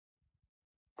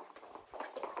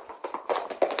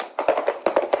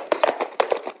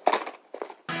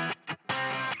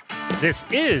This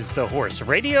is the Horse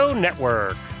Radio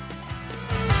Network.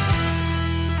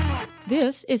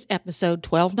 This is episode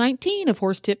 1219 of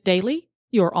Horse Tip Daily,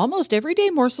 your almost everyday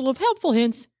morsel of helpful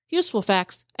hints, useful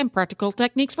facts, and practical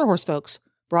techniques for horse folks.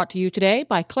 Brought to you today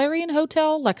by Clarion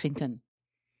Hotel, Lexington.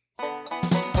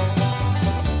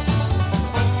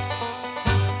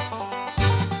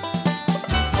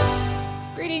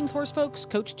 Greetings, horse folks.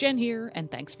 Coach Jen here, and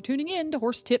thanks for tuning in to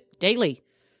Horse Tip Daily.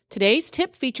 Today's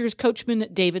tip features coachman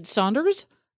David Saunders,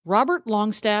 Robert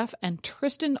Longstaff, and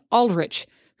Tristan Aldrich,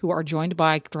 who are joined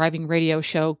by driving radio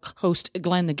show host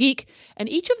Glenn the Geek, and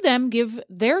each of them give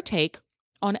their take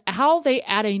on how they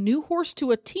add a new horse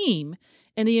to a team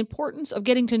and the importance of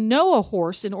getting to know a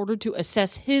horse in order to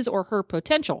assess his or her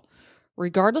potential,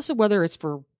 regardless of whether it's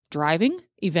for driving,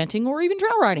 eventing, or even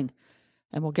trail riding.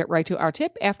 And we'll get right to our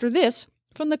tip after this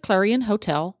from the Clarion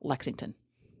Hotel, Lexington.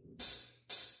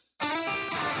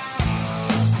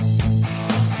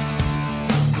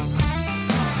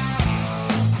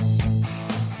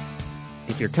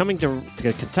 If you're coming to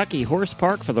Kentucky Horse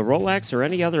Park for the Rolex or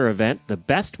any other event, the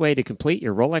best way to complete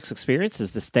your Rolex experience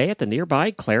is to stay at the nearby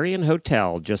Clarion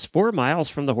Hotel, just 4 miles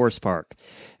from the horse park.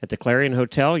 At the Clarion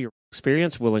Hotel, your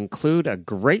experience will include a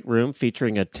great room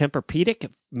featuring a Tempur-Pedic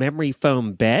memory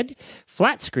foam bed,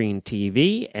 flat screen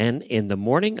TV, and in the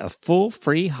morning, a full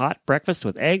free hot breakfast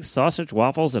with eggs, sausage,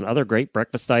 waffles, and other great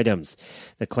breakfast items.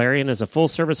 The Clarion is a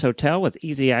full-service hotel with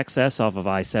easy access off of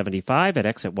I-75 at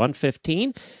exit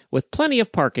 115 with plenty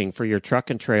of parking for your truck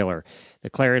and trailer. The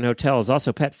Clarion Hotel is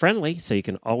also pet-friendly, so you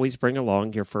can always bring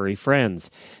along your furry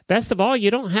friends. Best of all,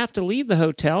 you don't have to leave the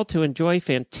hotel to enjoy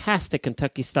fantastic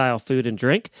Kentucky-style food and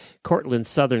drink. Cortland's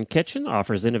Southern Kitchen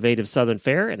offers innovative Southern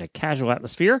fare and a casual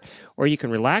atmosphere, or you can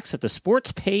relax at the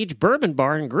Sports Page Bourbon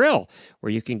Bar and Grill,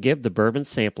 where you can give the bourbon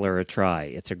sampler a try.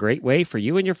 It's a great way for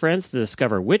you and your friends to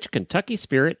discover which Kentucky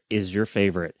spirit is your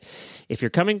favorite. If you're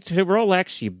coming to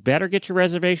Rolex, you better get your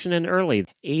reservation in early.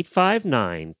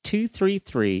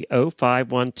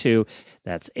 859-233-0512.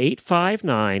 That's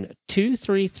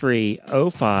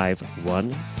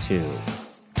 859-233-0512.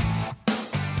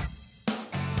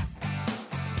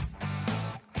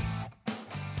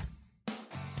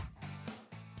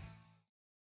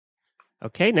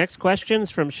 Okay, next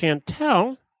question's from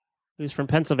Chantel, who's from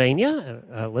Pennsylvania,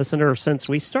 a listener since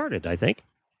we started, I think.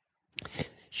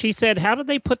 She said, how do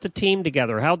they put the team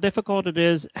together? How difficult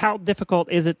is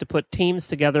it to put teams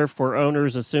together for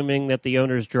owners, assuming that the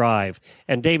owners drive?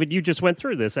 And David, you just went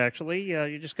through this, actually.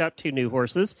 You just got 2 new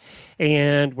horses,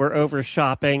 and we're over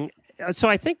shopping. So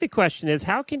I think the question is,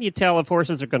 how can you tell if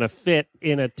horses are going to fit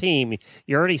in a team?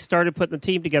 You already started putting the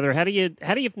team together. How do you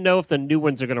know if the new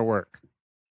ones are going to work?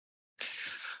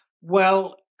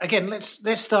 Well, again,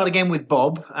 let's start again with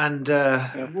Bob. And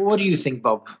what do you think,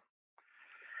 Bob?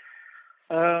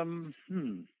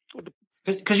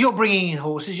 Because you're bringing in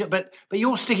horses, but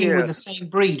you're sticking with the same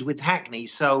breed with Hackney,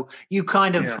 so you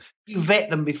kind of you vet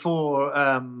them before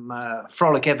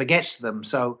Frolic ever gets to them.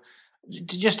 So,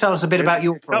 just tell us a bit about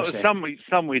your process. Some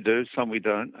we do, some we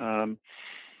don't.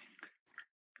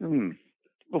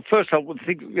 Well, first, I would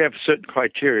think we have certain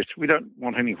criteria. We don't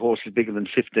want any horses bigger than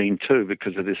 15.2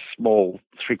 because of this small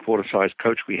 3/4 size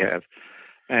coach we have,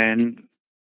 and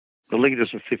the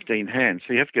leaders are 15 hands.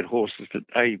 So you have to get horses that,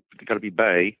 they've got to be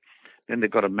bay, then they've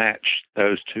got to match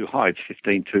those 2 heights,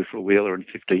 15.2 for a wheeler and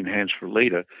 15 hands for a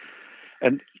leader.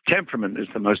 And temperament is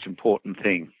the most important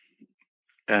thing.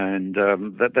 And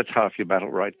that's half your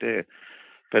battle right there.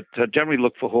 But generally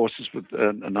look for horses with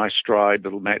a nice stride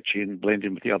that'll match in, blend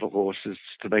in with the other horses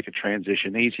to make a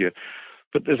transition easier.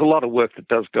 But there's a lot of work that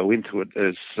does go into it,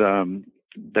 as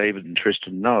David and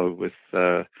Tristan know, with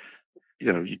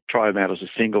you try them out as a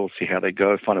single, see how they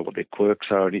go, find out what their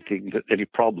quirks are, any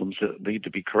problems that need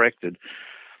to be corrected.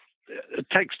 It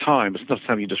takes time. It's not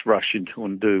something you just rush into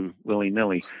and do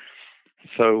willy-nilly.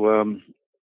 So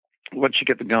once you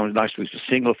get them going nicely as a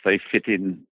single, if they fit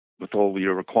in with all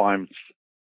your requirements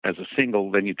as a single,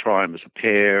 then you try them as a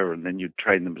pair, and then you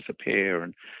train them as a pair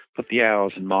and put the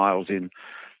hours and miles in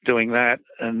doing that.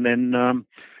 And then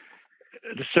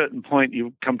at a certain point,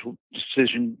 you come to a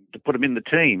decision to put them in the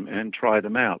team and try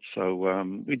them out. So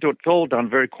we do it all done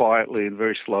very quietly and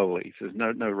very slowly. So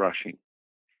there's no rushing.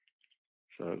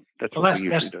 So that's what we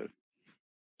usually do.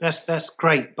 That's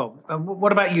great, Bob.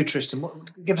 What about you, Tristan?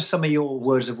 Give us some of your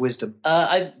words of wisdom.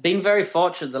 I've been very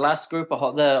fortunate. The last group of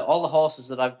all the horses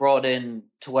that I've brought in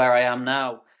to where I am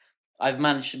now, I've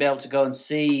managed to be able to go and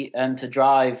see and to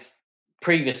drive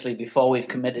previously before we've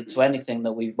committed to anything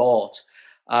that we've bought.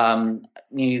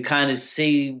 You kind of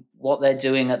see what they're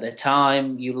doing at the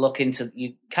time. You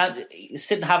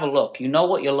sit and have a look. You know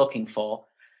what you're looking for.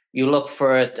 You look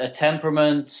for a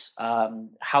temperament,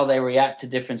 how they react to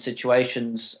different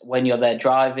situations when you're there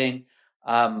driving.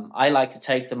 I like to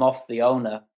take them off the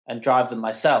owner and drive them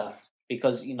myself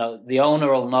because, the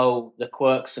owner will know the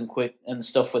quirks and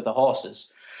stuff with the horses.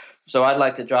 So I'd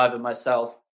like to drive them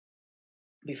myself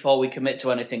before we commit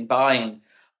to anything buying.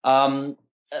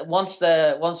 Once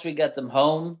we get them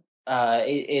home,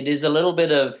 it is a little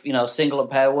bit of single and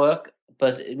pair work,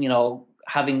 but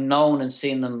having known and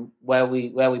seen them where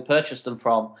we purchased them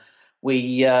from,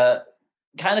 we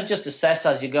kind of just assess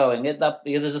as you're going.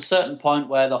 There's a certain point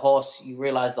where you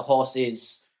realize the horse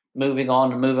is moving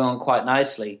on quite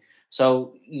nicely.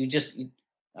 So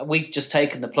we've just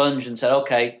taken the plunge and said,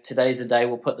 okay, today's the day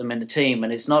we'll put them in the team,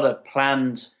 and it's not a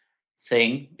planned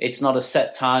thing. It's not a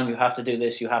set time. You have to do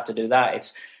this. You have to do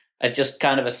that. I've just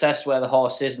kind of assessed where the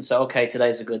horse is and said, okay,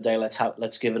 today's a good day.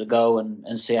 Let's give it a go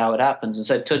and see how it happens. And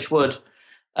so, touch wood,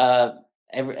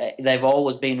 they've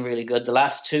always been really good. The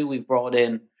last two we've brought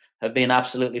in have been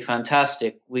absolutely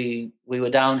fantastic. We were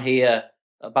down here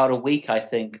about a week, I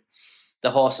think. The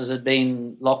horses had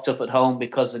been locked up at home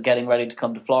because of getting ready to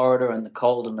come to Florida and the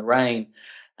cold and the rain.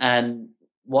 And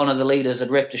one of the leaders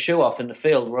had ripped a shoe off in the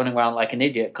field, running around like an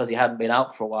idiot because he hadn't been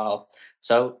out for a while.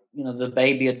 So, the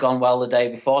baby had gone well the day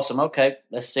before. So, okay,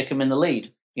 let's stick him in the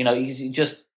lead. You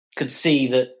just could see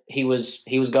that he was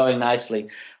going nicely.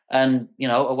 And,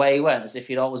 away he went as if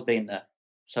he'd always been there.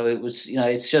 So it was,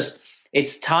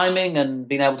 it's timing and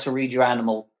being able to read your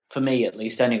animal, for me at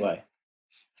least anyway.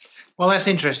 Well, that's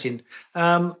interesting.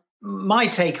 My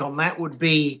take on that would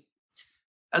be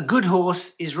a good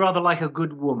horse is rather like a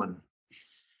good woman.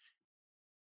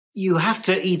 You have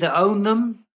to either own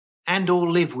them and or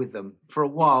live with them for a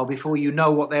while before you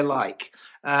know what they're like.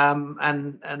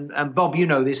 And Bob, you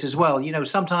know this as well.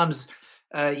 Sometimes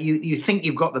you think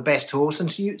you've got the best horse,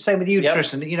 and same with you, yep.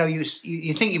 Tristan.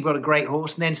 You think you've got a great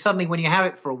horse, and then suddenly when you have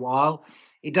it for a while,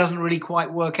 it doesn't really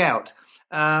quite work out.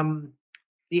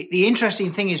 The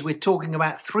interesting thing is we're talking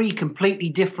about three completely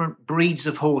different breeds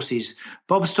of horses.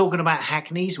 Bob's talking about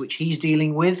Hackneys, which he's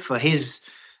dealing with for his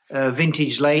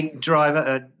vintage late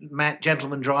driver,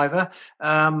 gentleman driver.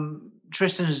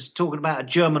 Tristan's talking about a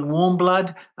German warm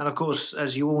blood. And of course,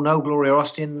 as you all know, Gloria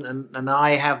Austin and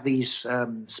I have these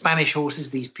Spanish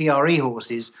horses, these PRE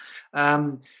horses.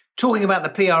 Talking about the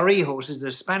PRE horses,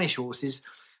 the Spanish horses,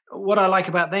 what I like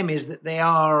about them is that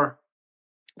they're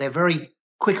very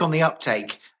quick on the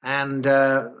uptake. And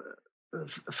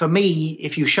for me,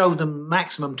 if you show them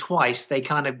maximum twice, they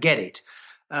kind of get it.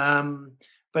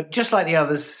 But just like the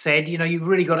others said, you've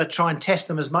really got to try and test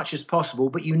them as much as possible,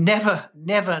 but you never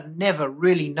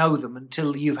really know them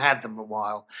until you've had them a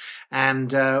while.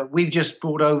 And we've just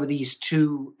brought over these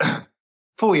two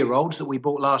 4-year-olds that we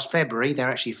bought last February.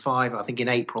 They're actually 5, I think, in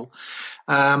April.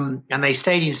 And they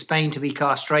stayed in Spain to be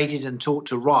castrated and taught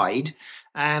to ride.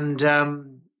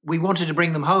 And we wanted to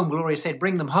bring them home. Gloria said,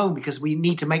 bring them home because we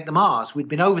need to make them ours. We'd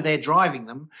been over there driving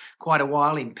them quite a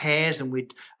while in pairs,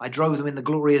 and I drove them in the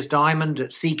Gloria's Diamond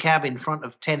at Sea Cab in front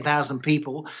of 10,000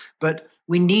 people. But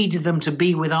we needed them to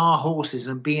be with our horses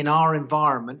and be in our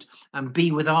environment and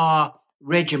be with our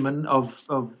regimen of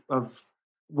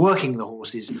working the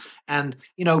horses. And,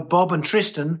 Bob and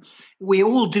Tristan, we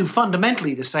all do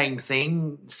fundamentally the same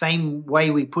thing, same way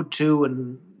we put to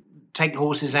and take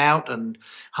horses out and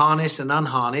harness and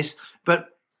unharness,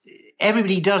 but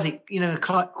everybody does it, in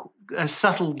a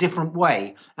subtle, different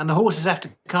way, and the horses have to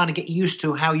kind of get used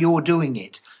to how you're doing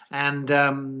it. And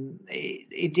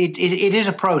it is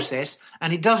a process,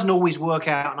 and it doesn't always work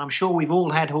out. And I'm sure we've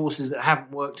all had horses that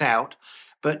haven't worked out,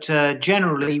 but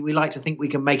generally we like to think we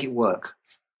can make it work.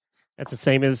 That's the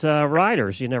same as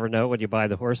riders. You never know when you buy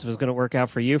the horse if it's going to work out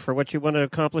for you for what you want to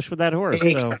accomplish with that horse.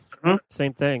 So,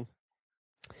 same thing.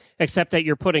 Except that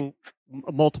you're putting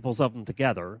multiples of them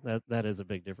together. That is a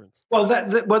big difference. Well,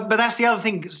 but that's the other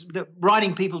thing that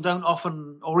riding people don't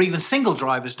often, or even single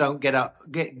drivers don't get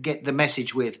the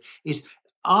message with, is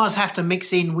ours have to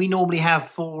mix in. We normally have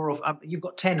 4 of. You've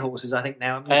got 10 horses, I think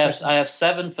now. I have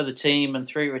 7 for the team and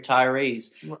 3 retirees.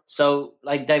 So,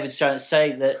 like David's trying to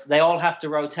say, that they all have to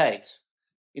rotate.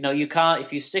 You can't,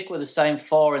 if you stick with the same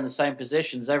 4 in the same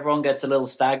positions, everyone gets a little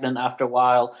stagnant after a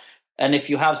while. And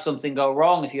if you have something go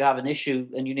wrong, if you have an issue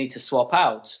and you need to swap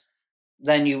out,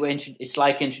 then it's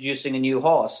like introducing a new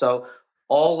horse. So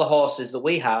all the horses that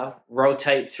we have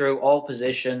rotate through all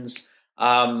positions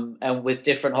and with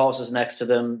different horses next to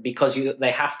them because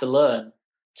they have to learn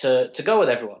to go with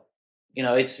everyone.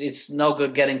 It's no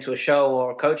good getting to a show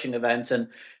or a coaching event and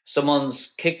someone's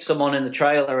kicked someone in the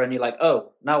trailer and you're like,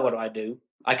 oh, now what do?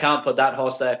 I can't put that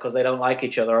horse there because they don't like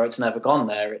each other or it's never gone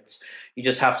there. You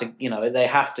just have to, they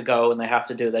have to go and they have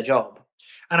to do their job.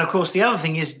 And of course, the other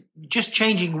thing is just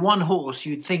changing one horse.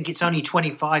 You'd think it's only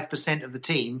 25% of the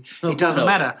team. It doesn't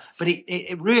matter. But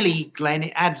it really, Glenn,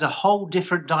 it adds a whole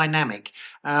different dynamic.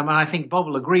 And I think Bob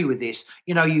will agree with this.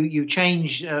 You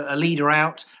change a leader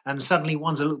out and suddenly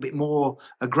one's a little bit more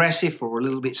aggressive or a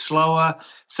little bit slower.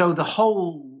 So the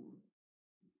whole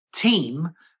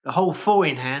team, the whole four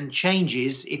in hand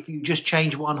changes if you just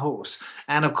change one horse.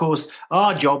 And of course,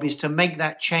 our job is to make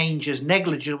that change as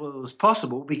negligible as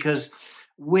possible, because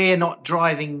we're not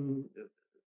driving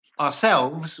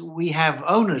ourselves. We have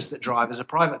owners that drive. As a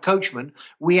private coachman,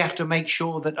 we have to make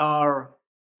sure that our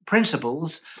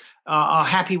principals are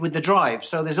happy with the drive.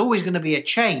 So there's always going to be a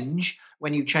change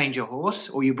when you change a horse,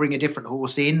 or you bring a different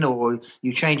horse in, or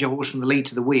you change a horse from the lead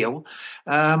to the wheel.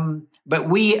 But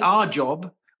our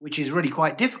job, which is really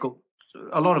quite difficult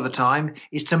a lot of the time,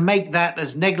 is to make that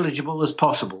as negligible as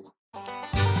possible.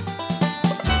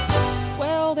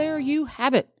 Well, there you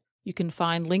have it. You can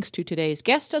find links to today's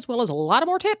guest as well as a lot of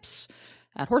more tips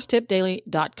at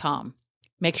horsetipdaily.com.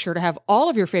 Make sure to have all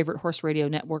of your favorite Horse Radio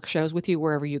Network shows with you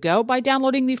wherever you go by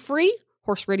downloading the free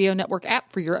Horse Radio Network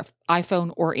app for your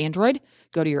iPhone or Android.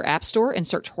 Go to your app store and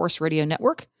search Horse Radio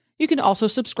Network. You can also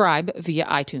subscribe via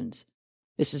iTunes.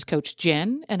 This is Coach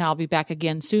Jen, and I'll be back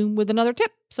again soon with another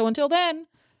tip. So until then,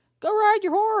 go ride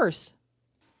your horse.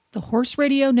 The Horse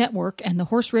Radio Network and the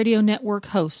Horse Radio Network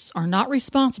hosts are not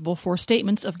responsible for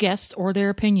statements of guests or their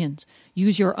opinions.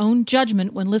 Use your own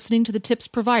judgment when listening to the tips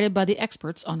provided by the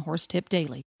experts on Horse Tip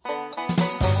Daily.